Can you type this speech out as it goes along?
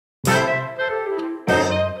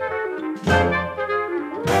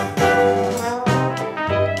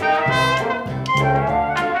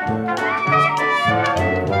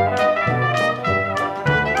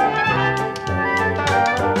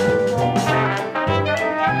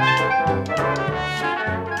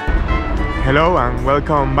Hello and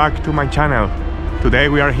welcome back to my channel. Today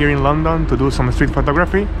we are here in London to do some street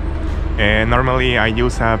photography. Normally I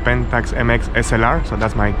use a Pentax MX SLR, so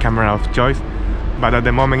that's my camera of choice, but at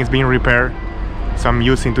the moment it's being repaired, so I'm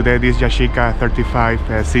using today this Yashica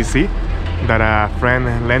 35cc that a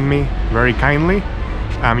friend lent me very kindly.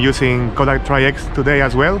 I'm using Kodak TriX today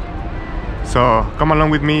as well, so come along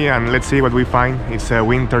with me and let's see what we find. It's a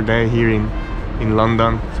winter day here in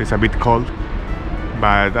London, so it's a bit cold,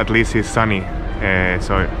 but at least it's sunny,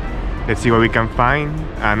 so let's see what we can find,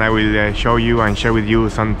 and I will show you and share with you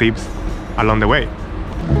some tips along the way.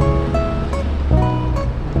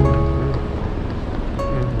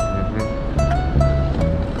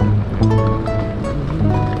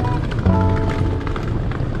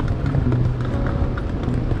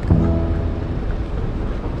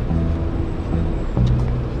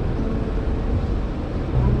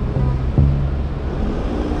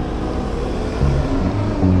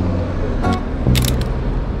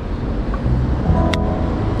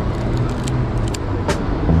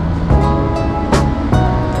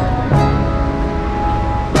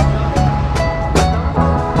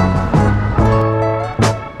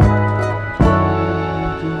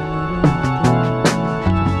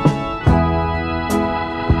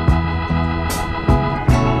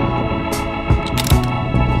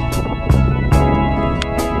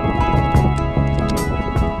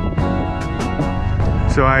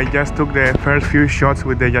 So I just took the first few shots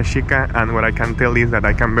with the Yashica, and what I can tell is that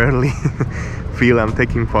I can barely feel I'm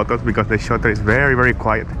taking photos because the shutter is very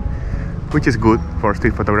quiet, which is good for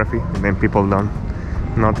street photography, and then people don't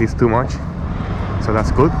notice too much, so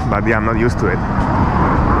that's good. But yeah, I'm not used to it.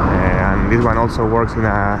 And this one also works in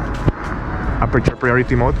a aperture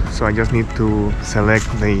priority mode, so I just need to select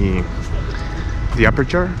the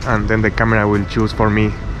aperture, and then the camera will choose for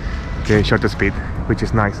me the shutter speed, which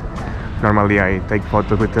is nice. Normally I take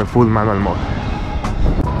photos with the full manual mode.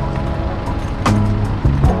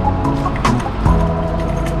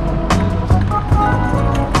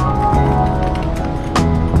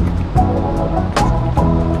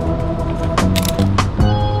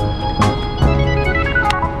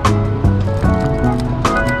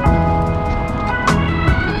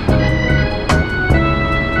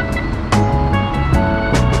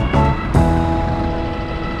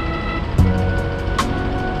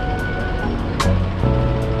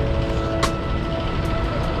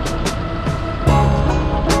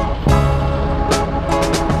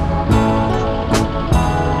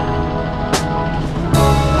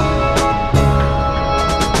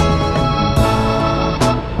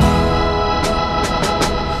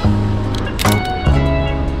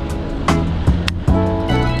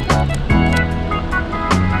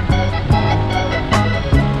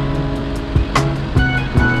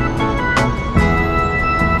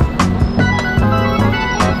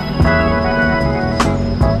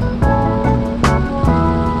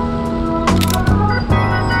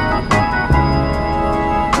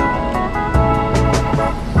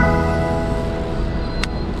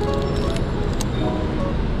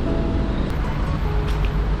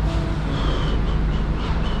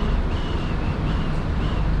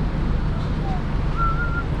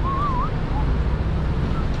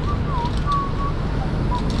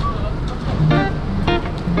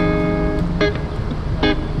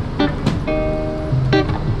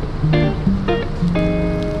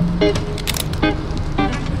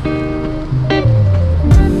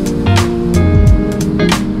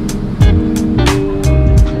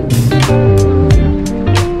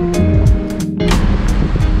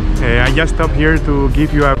 I just stopped here to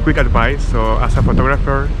give you a quick advice. So as a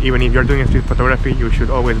photographer, even if you're doing street photography, you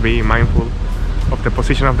should always be mindful of the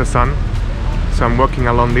position of the sun. So I'm walking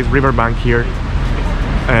along this riverbank here,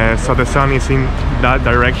 so the sun is in that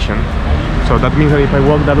direction, so that means that if I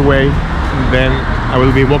walk that way, then I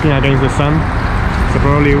will be walking against the sun, so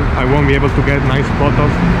probably I won't be able to get nice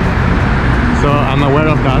photos. So I'm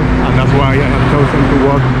aware of that, and that's why I have chosen to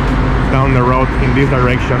walk down the road in this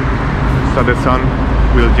direction, so the sun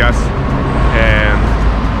will just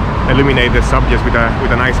illuminate the subject with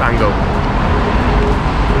a nice angle.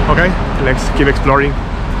 Okay, let's keep exploring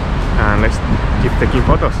and let's keep taking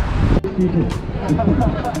photos.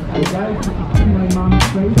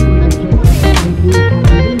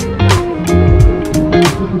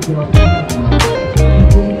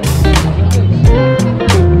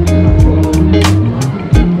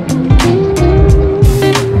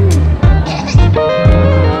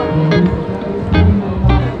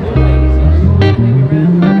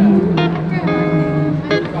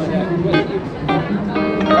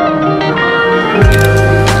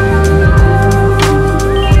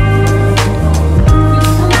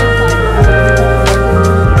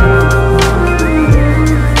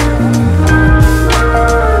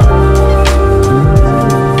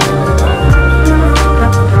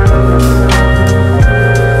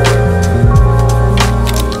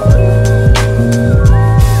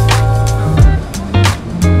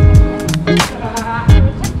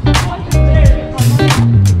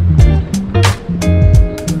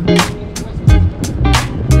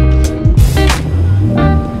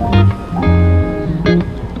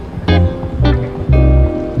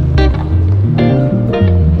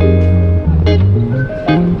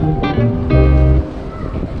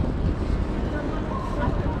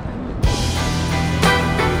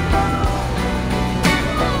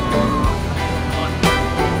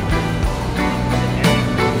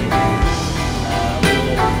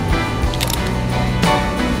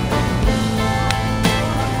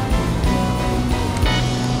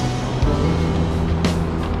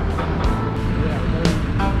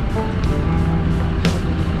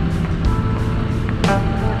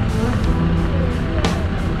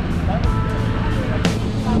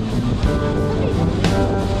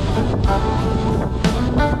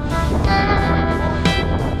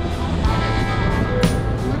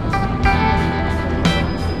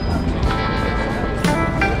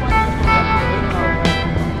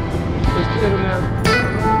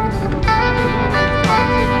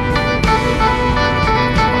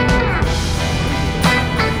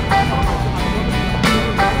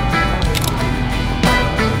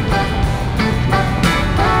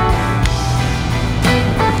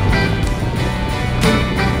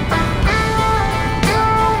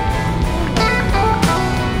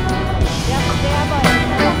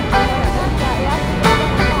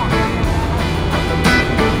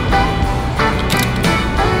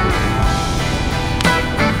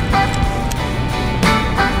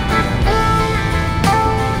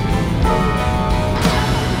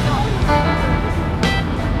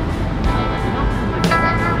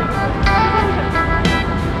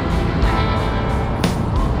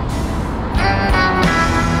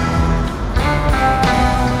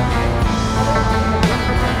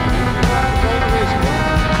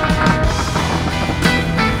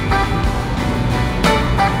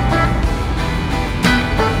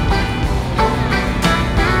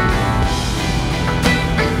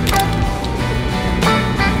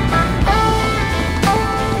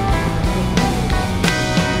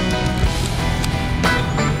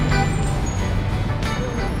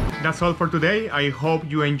 that's all for today. I hope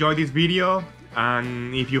you enjoyed this video,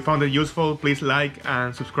 and if you found it useful, please like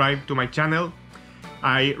and subscribe to my channel.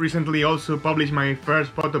 I recently also published my first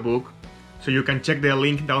photobook, so you can check the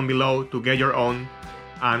link down below to get your own,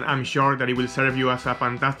 and I'm sure that it will serve you as a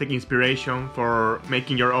fantastic inspiration for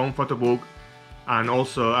making your own photobook and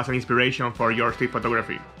also as an inspiration for your street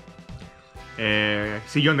photography.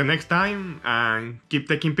 See you on the next time, and keep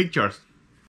taking pictures.